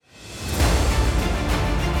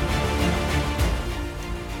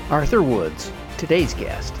Arthur Woods, today's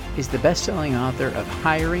guest, is the best-selling author of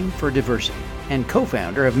Hiring for Diversity and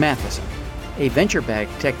co-founder of Matheson, a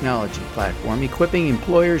venture-backed technology platform equipping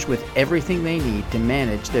employers with everything they need to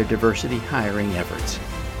manage their diversity hiring efforts.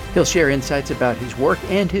 He'll share insights about his work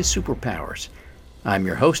and his superpowers. I'm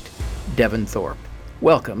your host, Devin Thorpe.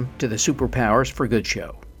 Welcome to the Superpowers for Good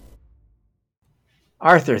show.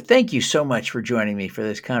 Arthur, thank you so much for joining me for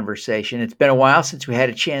this conversation. It's been a while since we had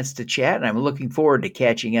a chance to chat, and I'm looking forward to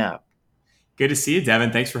catching up. Good to see you,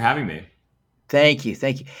 Devin. Thanks for having me. Thank you.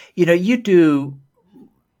 Thank you. You know, you do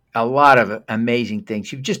a lot of amazing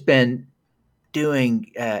things. You've just been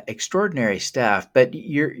doing extraordinary stuff, but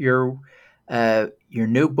your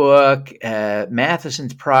new book,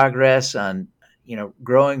 Matheson's Progress on,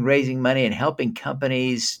 growing, raising money, and helping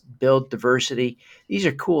companies build diversity. These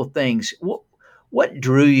are cool things. What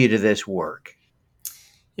drew you to this work?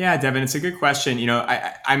 Yeah, Devin, it's a good question.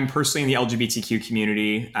 I'm personally in the LGBTQ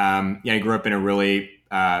community. I grew up in a really,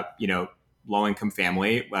 low-income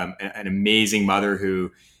family, an amazing mother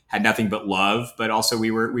who had nothing but love, but also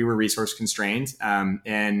we were resource constrained.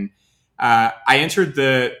 And I entered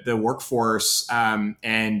the workforce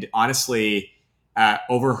and honestly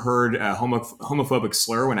overheard a homophobic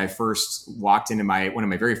slur when I first walked into one of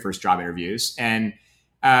my very first job interviews, and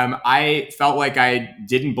I felt like I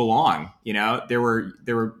didn't belong. There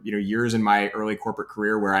were years in my early corporate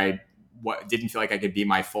career where I didn't feel like I could be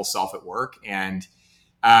my full self at work, and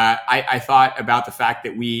I thought about the fact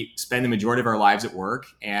that we spend the majority of our lives at work,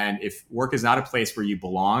 and if work is not a place where you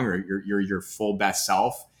belong or you're your full best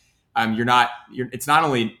self, it's not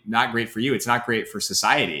only not great for you, it's not great for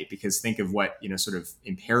society, because think of what sort of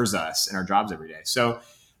impairs us in our jobs every day. So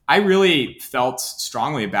I really felt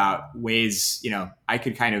strongly about ways, I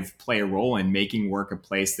could kind of play a role in making work a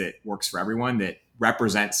place that works for everyone, that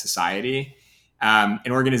represents society. And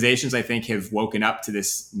organizations, I think, have woken up to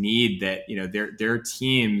this need that, their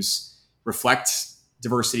teams reflect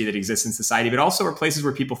diversity that exists in society, but also are places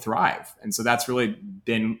where people thrive. And so that's really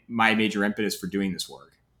been my major impetus for doing this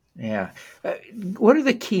work. Yeah. What are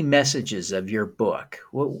the key messages of your book?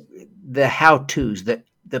 The how-tos,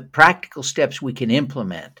 the practical steps we can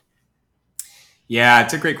implement? Yeah,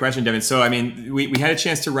 it's a great question, Devin. So, we had a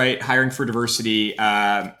chance to write Hiring for Diversity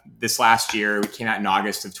this last year. We came out in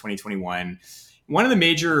August of 2021. One of the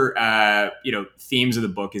major, themes of the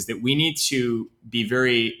book is that we need to be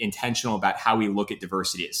very intentional about how we look at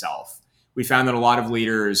diversity itself. We found that a lot of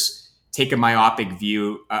leaders take a myopic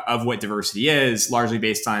view of what diversity is, largely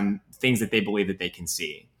based on things that they believe that they can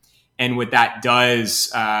see. And what that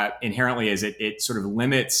does inherently is it sort of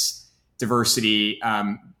limits diversity,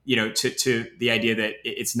 to the idea that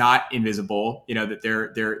it's not invisible. That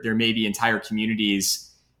there may be entire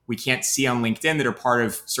communities we can't see on LinkedIn that are part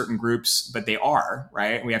of certain groups, but they are,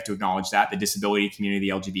 right? And we have to acknowledge that, the disability community,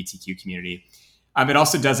 the LGBTQ community. It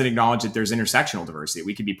also doesn't acknowledge that there's intersectional diversity.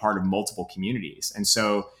 We could be part of multiple communities. And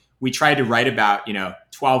so we tried to write about,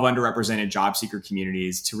 12 underrepresented job seeker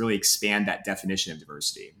communities to really expand that definition of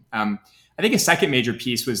diversity. I think a second major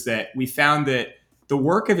piece was that we found that the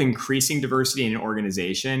work of increasing diversity in an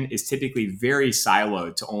organization is typically very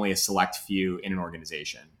siloed to only a select few in an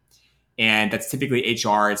organization. And that's typically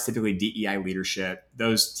HR, it's typically DEI leadership.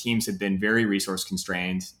 Those teams have been very resource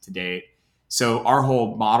constrained to date. So our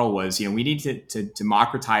whole model was, we need to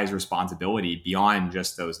democratize responsibility beyond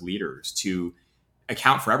just those leaders to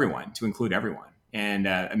account for everyone, to include everyone. And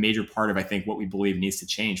a major part of, I think, what we believe needs to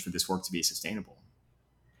change for this work to be sustainable.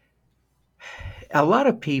 A lot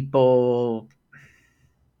of people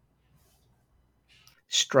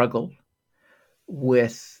struggle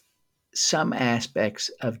with some aspects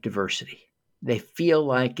of diversity. They feel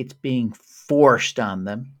like it's being forced on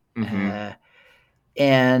them. Mm-hmm.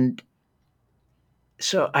 And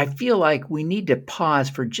so I feel like we need to pause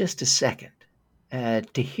for just a second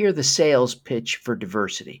to hear the sales pitch for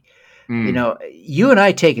diversity. You and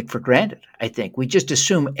I take it for granted. I think we just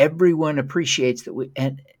assume everyone appreciates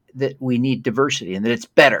that we need diversity and that it's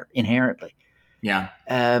better inherently. Yeah.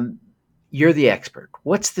 You're the expert.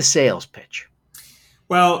 What's the sales pitch?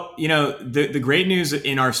 Well, the great news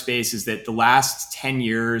in our space is that the last 10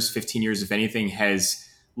 years, 15 years, if anything, has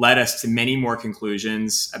led us to many more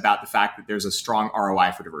conclusions about the fact that there's a strong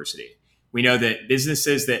ROI for diversity. We know that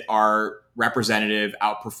businesses that are representative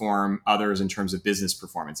outperform others in terms of business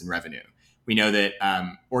performance and revenue. We know that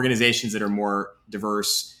organizations that are more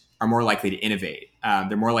diverse are more likely to innovate.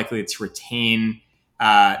 They're more likely to retain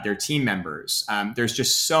their team members. There's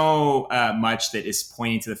just so much that is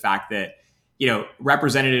pointing to the fact that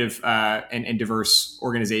representative and diverse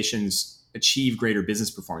organizations achieve greater business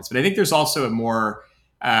performance. But I think there's also a more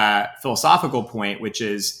philosophical point, which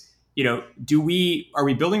is are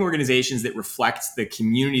we building organizations that reflect the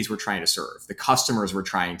communities we're trying to serve, the customers we're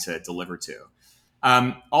trying to deliver to?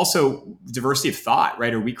 Also, diversity of thought,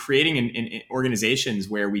 right? Are we creating in organizations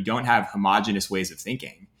where we don't have homogenous ways of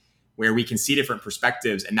thinking, where we can see different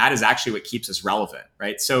perspectives, and that is actually what keeps us relevant,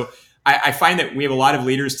 right? So I find that we have a lot of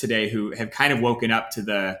leaders today who have kind of woken up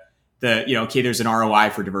to okay, there's an ROI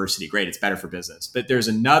for diversity, great, it's better for business, but there's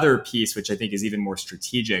another piece which I think is even more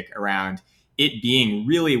strategic around it being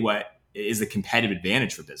really what is the competitive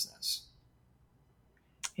advantage for business.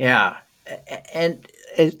 Yeah. And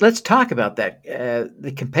let's talk about that,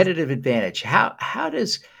 the competitive advantage. How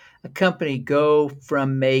does a company go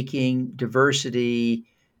from making diversity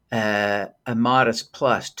a modest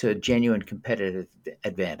plus to a genuine competitive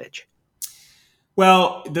advantage?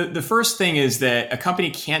 Well, the first thing is that a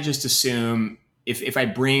company can't just assume if I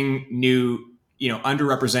bring new,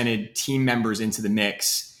 underrepresented team members into the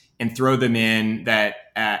mix and throw them in that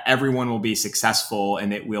everyone will be successful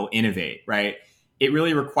and that we'll innovate, right? It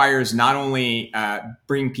really requires not only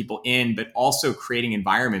bringing people in, but also creating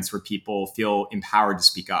environments where people feel empowered to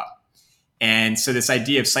speak up. And so this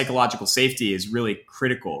idea of psychological safety is really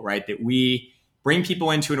critical, right? That we bring people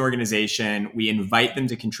into an organization, we invite them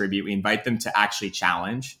to contribute, we invite them to actually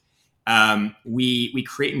challenge. We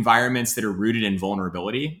create environments that are rooted in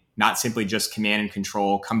vulnerability, not simply just command and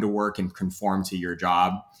control, come to work and conform to your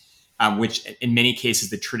job, which in many cases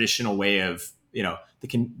the traditional way of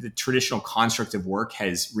the traditional construct of work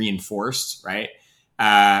has reinforced, right?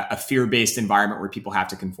 A fear-based environment where people have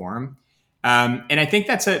to conform. And I think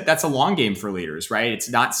that's a long game for leaders, right? It's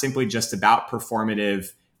not simply just about performative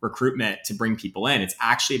recruitment to bring people in. It's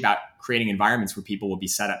actually about creating environments where people will be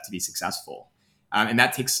set up to be successful. And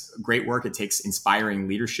that takes great work. It takes inspiring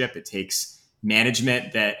leadership. It takes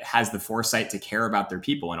management that has the foresight to care about their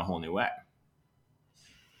people in a whole new way.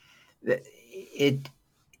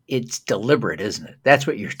 It's deliberate, isn't it? That's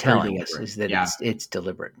what you're telling us, is that it's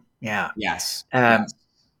deliberate. Yeah. Yes. Yes.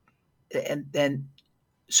 And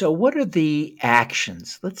so what are the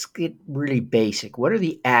actions? Let's get really basic. What are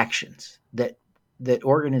the actions that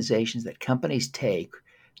organizations, that companies take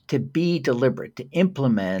to be deliberate, to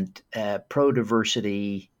implement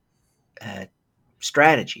pro-diversity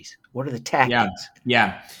strategies? What are the tactics?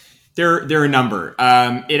 Yeah. There are a number.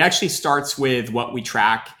 It actually starts with what we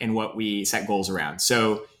track and what we set goals around.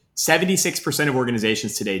 So 76% of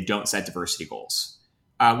organizations today don't set diversity goals.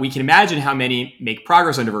 We can imagine how many make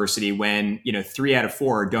progress on diversity when 3 out of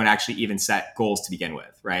 4 don't actually even set goals to begin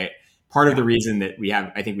with, right? Part of the reason that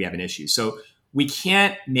I think we have an issue. So we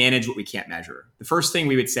can't manage what we can't measure. The first thing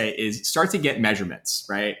we would say is start to get measurements,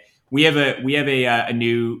 right? We have a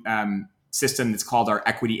new system that's called our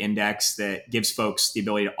Equity Index that gives folks the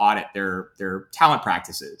ability to audit their talent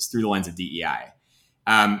practices through the lens of DEI.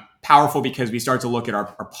 Powerful because we start to look at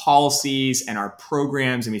our policies and our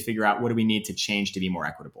programs and we figure out what do we need to change to be more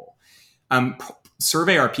equitable.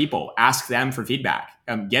 Survey our people, ask them for feedback,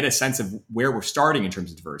 get a sense of where we're starting in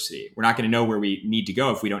terms of diversity. We're not going to know where we need to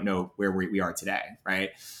go if we don't know where we are today,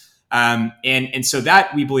 right? And so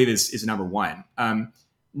that we believe is number one.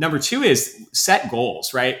 Number two is set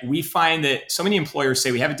goals, right? We find that so many employers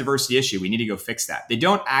say we have a diversity issue, we need to go fix that. They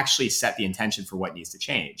don't actually set the intention for what needs to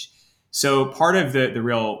change. So part of the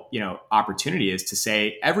real opportunity is to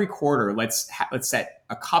say every quarter let's set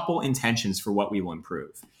a couple intentions for what we will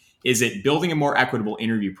improve. Is it building a more equitable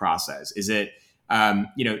interview process? Is it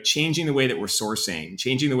changing the way that we're sourcing,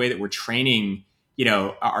 changing the way that we're training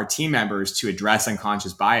our team members to address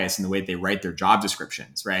unconscious bias in the way that they write their job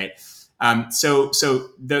descriptions, right? So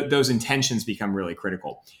those intentions become really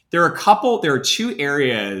critical. There are 2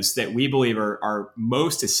 areas that we believe are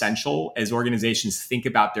most essential as organizations think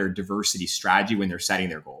about their diversity strategy when they're setting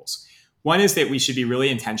their goals. One is that we should be really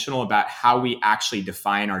intentional about how we actually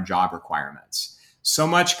define our job requirements. So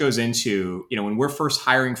much goes into, when we're first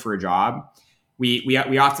hiring for a job, we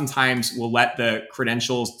oftentimes will let the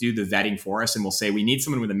credentials do the vetting for us, and we'll say we need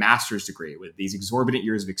someone with a master's degree with these exorbitant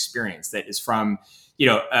years of experience that is from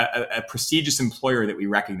a prestigious employer that we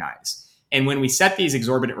recognize. And when we set these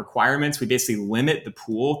exorbitant requirements, we basically limit the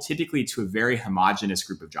pool typically to a very homogenous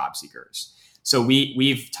group of job seekers. So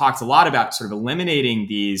we've talked a lot about sort of eliminating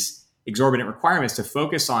these exorbitant requirements to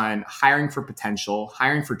focus on hiring for potential,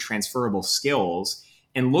 hiring for transferable skills,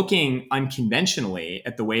 and looking unconventionally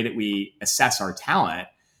at the way that we assess our talent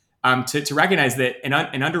to recognize that an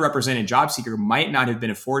underrepresented job seeker might not have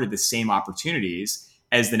been afforded the same opportunities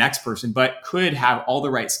as the next person, but could have all the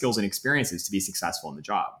right skills and experiences to be successful in the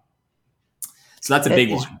job. So that's a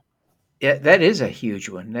big one. Yeah, that is a huge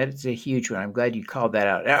one. That is a huge one. I'm glad you called that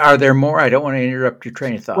out. Are there more? I don't want to interrupt your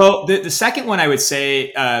train of thought. Well, the second one I would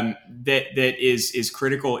say that is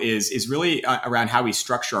critical is really around how we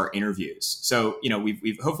structure our interviews. So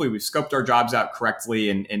we've hopefully we've scoped our jobs out correctly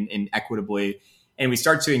and equitably, and we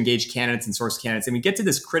start to engage candidates and source candidates, and we get to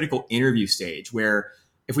this critical interview stage where,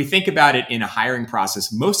 if we think about it in a hiring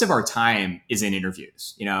process, most of our time is in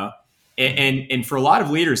interviews. And for a lot of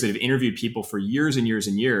leaders that have interviewed people for years and years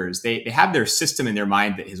and years, they have their system in their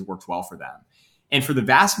mind that has worked well for them. And for the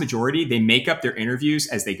vast majority, they make up their interviews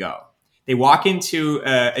as they go. They walk into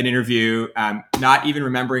an interview, not even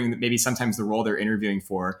remembering that maybe sometimes the role they're interviewing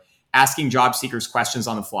for, asking job seekers questions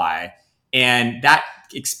on the fly. And that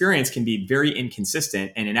experience can be very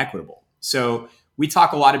inconsistent and inequitable. So we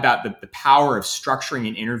talk a lot about the power of structuring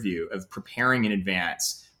an interview, of preparing in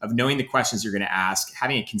advance, of knowing the questions you're going to ask,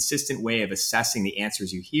 having a consistent way of assessing the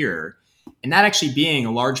answers you hear, and that actually being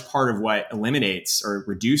a large part of what eliminates or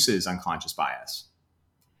reduces unconscious bias.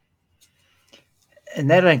 And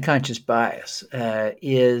that unconscious bias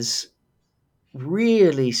is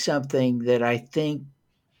really something that I think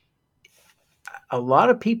a lot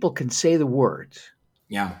of people can say the words.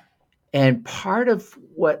 Yeah. And part of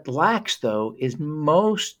what lacks, though, is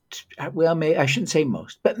I shouldn't say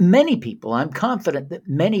most, but many people, I'm confident that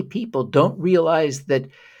many people don't realize that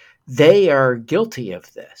they are guilty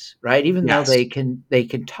of this, right? Even though they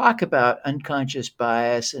can talk about unconscious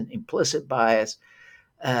bias and implicit bias,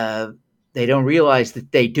 they don't realize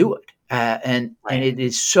that they do it. And it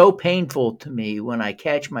is so painful to me when I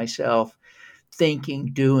catch myself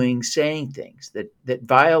thinking, doing, saying things that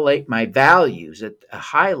violate my values at a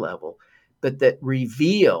high level, but that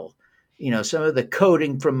reveal, some of the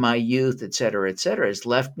coding from my youth, et cetera, has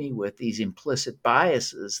left me with these implicit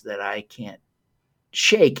biases that I can't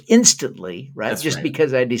shake instantly, right?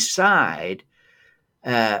 Because I decide.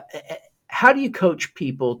 How do you coach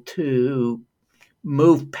people to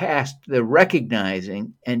move past the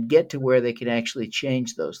recognizing and get to where they can actually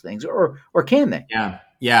change those things, or can they?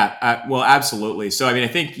 Yeah. Well, absolutely. So, I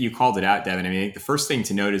think you called it out, Devin. I think the first thing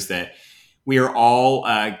to note is that we are all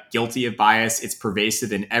guilty of bias. It's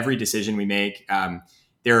pervasive in every decision we make.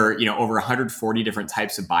 There are, over 140 different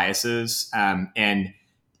types of biases. And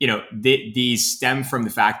these stem from the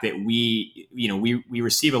fact that we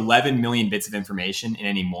receive 11 million bits of information in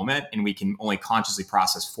any moment, and we can only consciously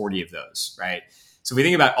process 40 of those, right? So if we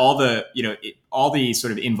think about all the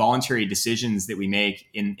sort of involuntary decisions that we make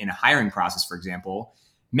in a hiring process, for example,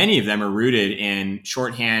 many of them are rooted in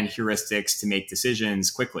shorthand heuristics to make decisions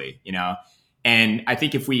quickly, And I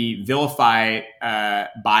think if we vilify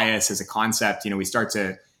bias as a concept, we start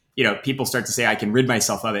to, people start to say, I can rid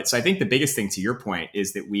myself of it. So I think the biggest thing, to your point,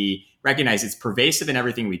 is that we recognize it's pervasive in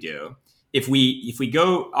everything we do. If we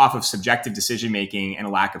go off of subjective decision making and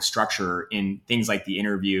a lack of structure in things like the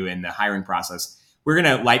interview and the hiring process, we're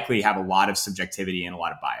going to likely have a lot of subjectivity and a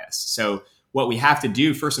lot of bias. So what we have to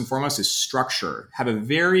do first and foremost is structure, have a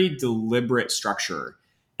very deliberate structure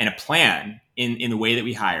and a plan in the way that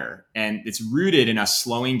we hire. And it's rooted in us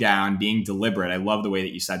slowing down, being deliberate. I love the way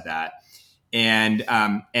that you said that. And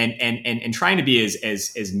trying to be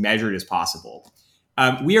as measured as possible.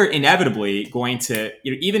 We are inevitably going to,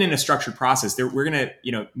 even in a structured process, we're going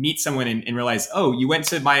to, meet someone and realize, oh, you went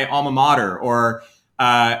to my alma mater, or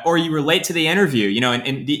you relate to the interview,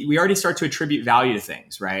 we already start to attribute value to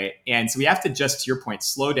things, right? And so we have to just, to your point,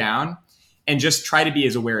 slow down and just try to be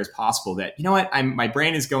as aware as possible that, my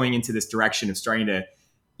brain is going into this direction of starting to,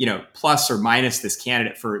 plus or minus this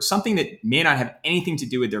candidate for something that may not have anything to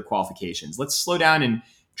do with their qualifications. Let's slow down and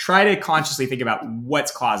try to consciously think about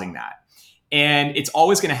what's causing that. And it's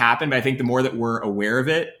always going to happen, but I think the more that we're aware of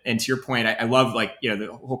it, and to your point, I love the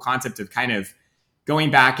whole concept of kind of going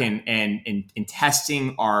back and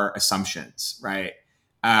testing our assumptions, right?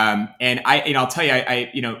 And I'll tell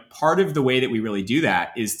you, part of the way that we really do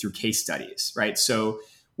that is through case studies, right? So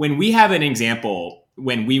when we have an example,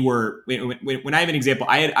 when I have an example,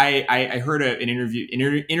 I heard an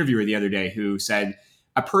interviewer the other day who said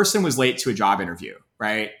a person was late to a job interview,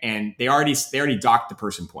 right? And they already docked the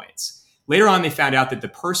person points. Later on, they found out that the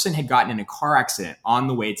person had gotten in a car accident on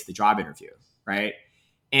the way to the job interview, right?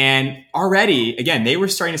 And already, again, they were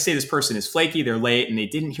starting to say this person is flaky, they're late, and they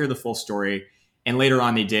didn't hear the full story. And later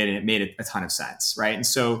on they did, and it made a ton of sense, right? And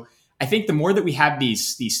so I think the more that we have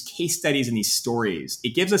these case studies and these stories,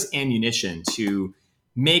 it gives us ammunition to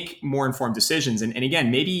make more informed decisions. And again,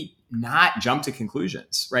 maybe not jump to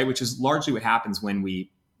conclusions, right? Which is largely what happens when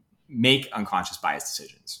we make unconscious bias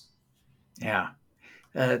decisions. Yeah.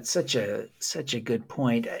 It's such a good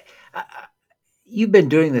point. You've been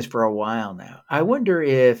doing this for a while now. I wonder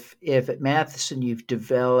if at Matheson you've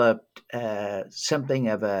developed something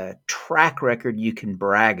of a track record you can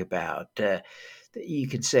brag about. That you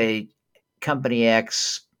can say, Company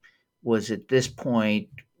X was at this point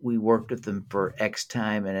we worked with them for X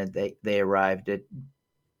time, and they arrived at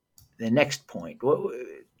the next point,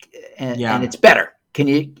 and Yeah. it's better. Do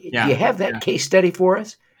you Yeah. have that Yeah. case study for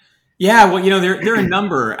us? Yeah, well, there are a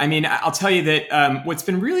number. I mean, I'll tell you that what's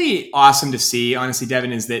been really awesome to see, honestly,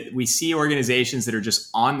 Devin, is that we see organizations that are just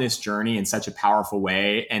on this journey in such a powerful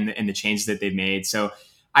way, and the changes that they've made. So,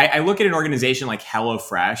 I look at an organization like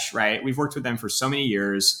HelloFresh, right? We've worked with them for so many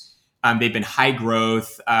years. They've been high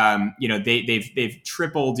growth. They've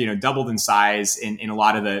tripled, doubled in size in a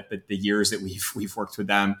lot of the years that we've worked with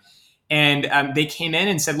them. And they came in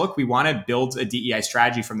and said, "Look, we want to build a DEI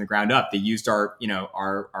strategy from the ground up." They used our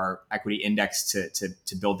equity index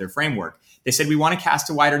to build their framework. They said, "We want to cast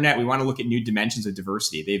a wider net. We want to look at new dimensions of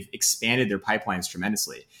diversity." They've expanded their pipelines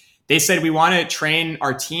tremendously. They said, "We want to train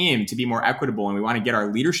our team to be more equitable, and we want to get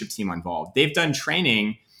our leadership team involved." They've done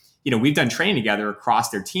training. We've done training together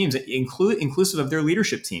across their teams, inclusive of their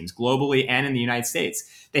leadership teams globally and in the United States.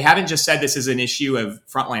 They haven't just said this is an issue of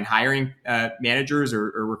frontline hiring managers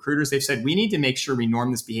or recruiters. They've said we need to make sure we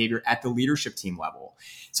norm this behavior at the leadership team level.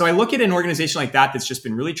 So I look at an organization like that that's just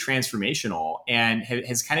been really transformational and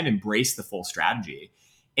has kind of embraced the full strategy.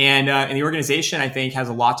 And the organization, I think, has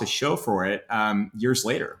a lot to show for it years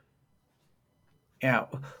later. Yeah.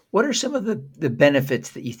 What are some of the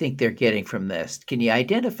benefits that you think they're getting from this? Can you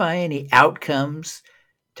identify any outcomes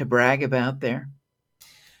to brag about there?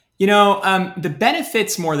 The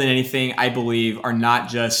benefits more than anything, I believe, are not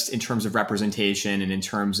just in terms of representation and in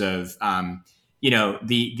terms of,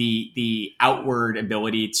 the outward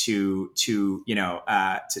ability to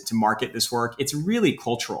market this work. It's really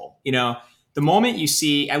cultural. The moment you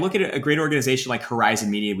see, I look at a great organization like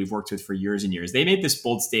Horizon Media we've worked with for years and years. They made this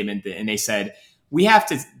bold statement and they said, we have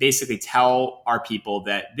to basically tell our people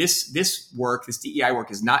that this DEI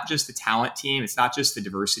work is not just the talent team. It's not just the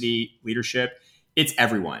diversity leadership. It's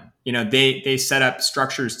everyone. They set up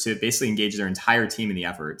structures to basically engage their entire team in the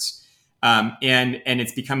efforts. And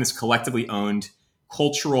it's become this collectively owned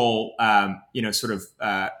cultural,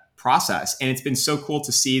 process. And it's been so cool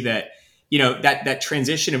to see that, that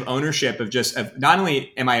transition of ownership of not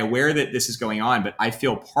only am I aware that this is going on, but I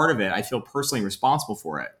feel part of it. I feel personally responsible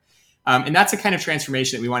for it. And that's the kind of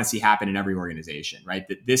transformation that we want to see happen in every organization, right?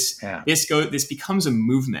 That this becomes a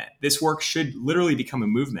movement. This work should literally become a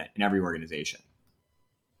movement in every organization.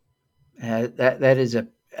 That is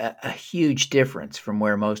a huge difference from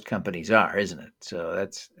where most companies are, isn't it? So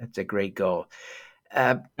that's a great goal.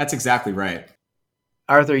 That's exactly right.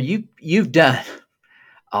 Arthur, you've done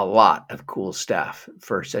a lot of cool stuff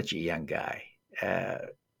for such a young guy.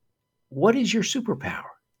 What is your superpower?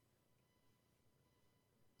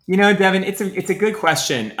 Devin, it's a good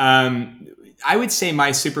question. I would say my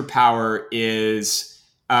superpower is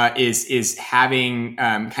having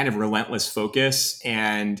kind of relentless focus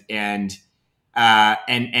and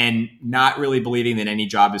not really believing that any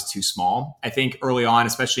job is too small. I think early on,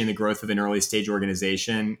 especially in the growth of an early stage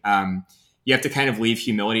organization, you have to kind of leave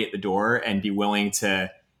humility at the door and be willing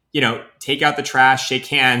to, take out the trash, shake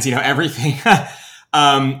hands, everything.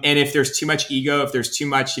 And if there's too much ego, if there's too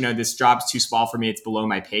much, this job's too small for me, it's below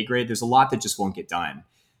my pay grade, there's a lot that just won't get done.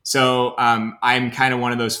 So I'm kind of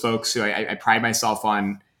one of those folks who I pride myself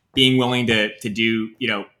on being willing to do,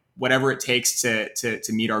 whatever it takes to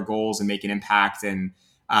meet our goals and make an impact. And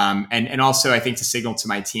also I think to signal to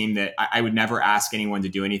my team that I would never ask anyone to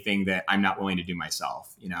do anything that I'm not willing to do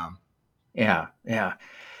myself, Yeah. Yeah.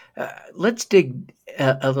 Let's dig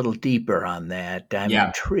a little deeper on that. I'm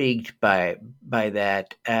intrigued by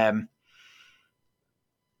that. Can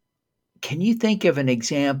you think of an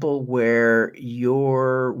example where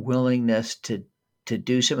your willingness to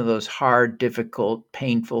do some of those hard, difficult,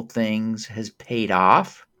 painful things has paid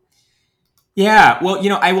off? Yeah, well,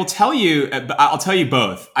 I will tell you. I'll tell you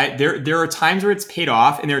both. There are times where it's paid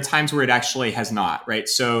off, and there are times where it actually has not. Right.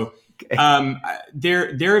 So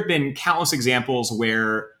there have been countless examples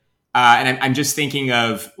where. And I'm just thinking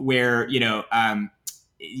of where,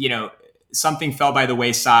 something fell by the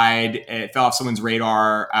wayside, it fell off someone's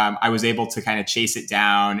radar. I was able to kind of chase it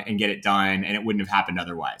down and get it done, and it wouldn't have happened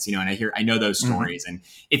otherwise, and I know those stories, and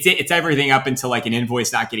it's everything up until like an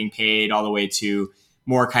invoice not getting paid all the way to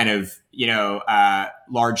more kind of,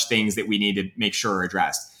 large things that we need to make sure are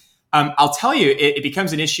addressed. I'll tell you, it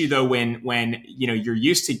becomes an issue though, when, you're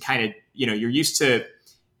used to kind of, you're used to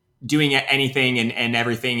doing anything and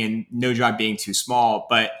everything and no job being too small,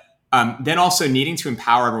 but then also needing to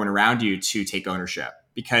empower everyone around you to take ownership,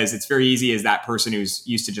 because it's very easy as that person who's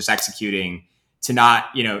used to just executing to not,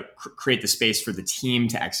 create the space for the team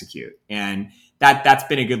to execute. And that's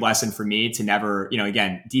been a good lesson for me to never,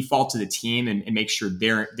 again, default to the team and make sure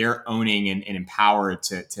they're owning and empowered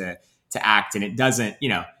to to act, and it doesn't,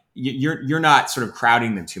 you're not sort of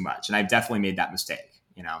crowding them too much. And I've definitely made that mistake,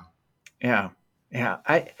 Yeah.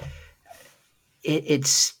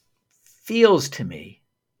 It feels to me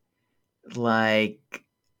like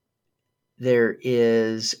there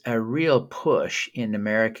is a real push in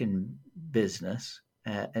American business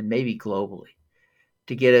and maybe globally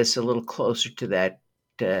to get us a little closer to that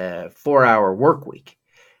 4-hour work week,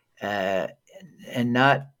 and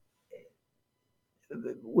not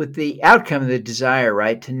with the outcome of the desire,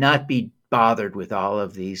 right, to not be bothered with all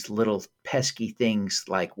of these little pesky things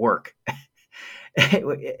like work.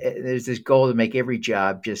 There's this goal to make every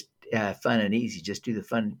job just fun and easy. Just do the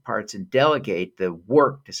fun parts and delegate the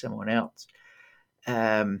work to someone else.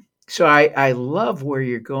 So I love where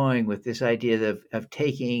you're going with this idea of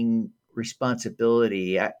taking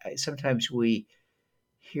responsibility. Sometimes we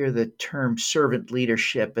hear the term servant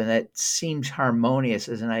leadership, and that seems harmonious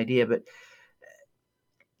as an idea, but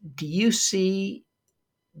do you see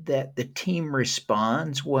that the team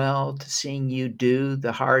responds well to seeing you do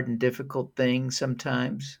the hard and difficult things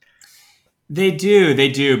sometimes? They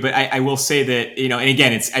do. But I will say that, and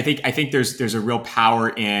again, I think there's a real power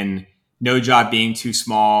in no job being too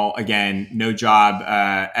small. Again, no job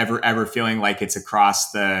ever feeling like it's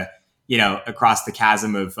across the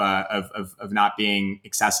chasm of not being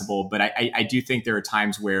accessible. But I do think there are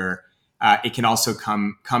times where it can also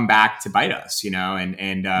come back to bite us,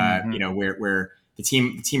 where the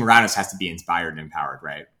team around us has to be inspired and empowered,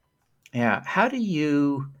 right? Yeah. How do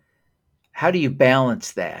you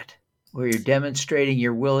balance that, where you're demonstrating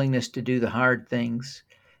your willingness to do the hard things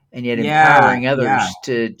and yet empowering others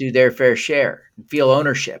to do their fair share and feel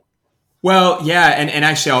ownership? Well, yeah, and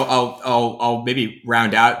actually, I'll maybe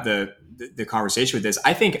round out the conversation with this.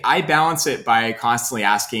 I think I balance it by constantly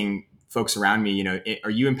asking folks around me, are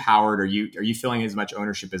you empowered? Are you feeling as much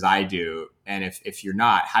ownership as I do? And if you're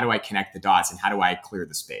not, how do I connect the dots and how do I clear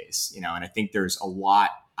the space? And I think there's a lot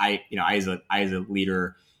I as a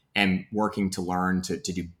leader am working to learn to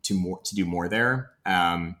do more there.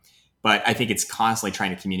 But I think it's constantly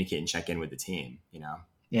trying to communicate and check in with the team,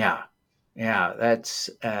 Yeah. That's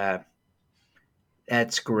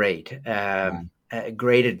great.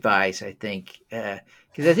 Great advice, I think,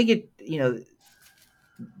 because I think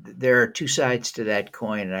there are two sides to that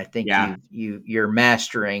coin, and I think you're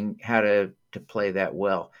mastering how to play that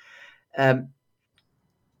well.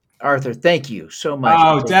 Arthur, thank you so much.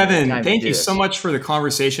 Oh, Devin, thank you so much for the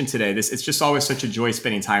conversation today. It's just always such a joy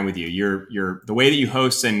spending time with you. You're the way that you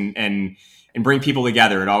host and bring people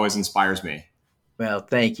together. It always inspires me. Well,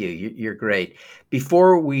 thank you. You're great.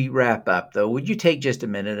 Before we wrap up, though, would you take just a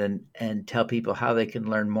minute and tell people how they can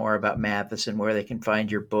learn more about Matheson, where they can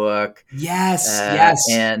find your book? Yes.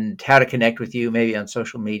 And how to connect with you, maybe on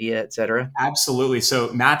social media, et cetera? Absolutely.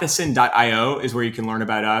 So Matheson.io is where you can learn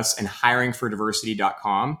about us, and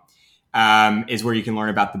hiringfordiversity.com is where you can learn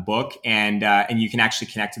about the book, and you can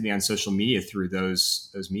actually connect with me on social media through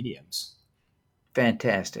those mediums.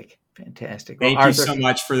 Fantastic. Thank you so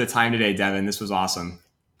much for the time today, Devin. This was awesome.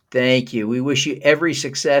 Thank you. We wish you every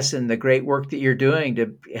success in the great work that you're doing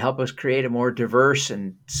to help us create a more diverse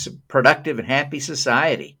and productive and happy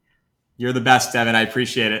society. You're the best, Devin. I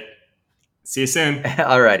appreciate it. See you soon.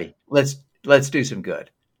 All righty. Let's do some good.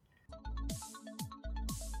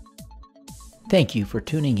 Thank you for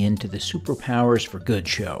tuning in to the Superpowers for Good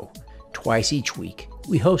show. Twice each week,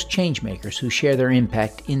 we host changemakers who share their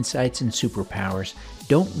impact, insights, and superpowers.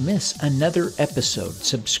 Don't miss another episode.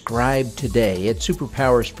 Subscribe today at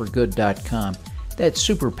superpowersforgood.com. That's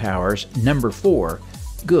superpowers, 4,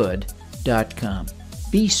 good.com.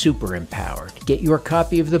 Be super empowered. Get your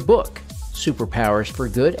copy of the book, Superpowers for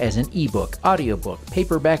Good, as an ebook, audiobook,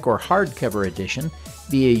 paperback, or hardcover edition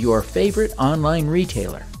via your favorite online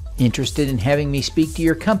retailer. Interested in having me speak to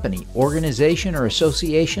your company, organization, or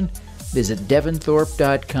association? Visit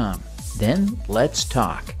devinthorpe.com. Then let's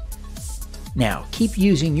talk. Now, keep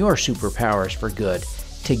using your superpowers for good.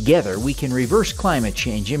 Together, we can reverse climate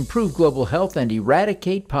change, improve global health, and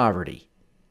eradicate poverty.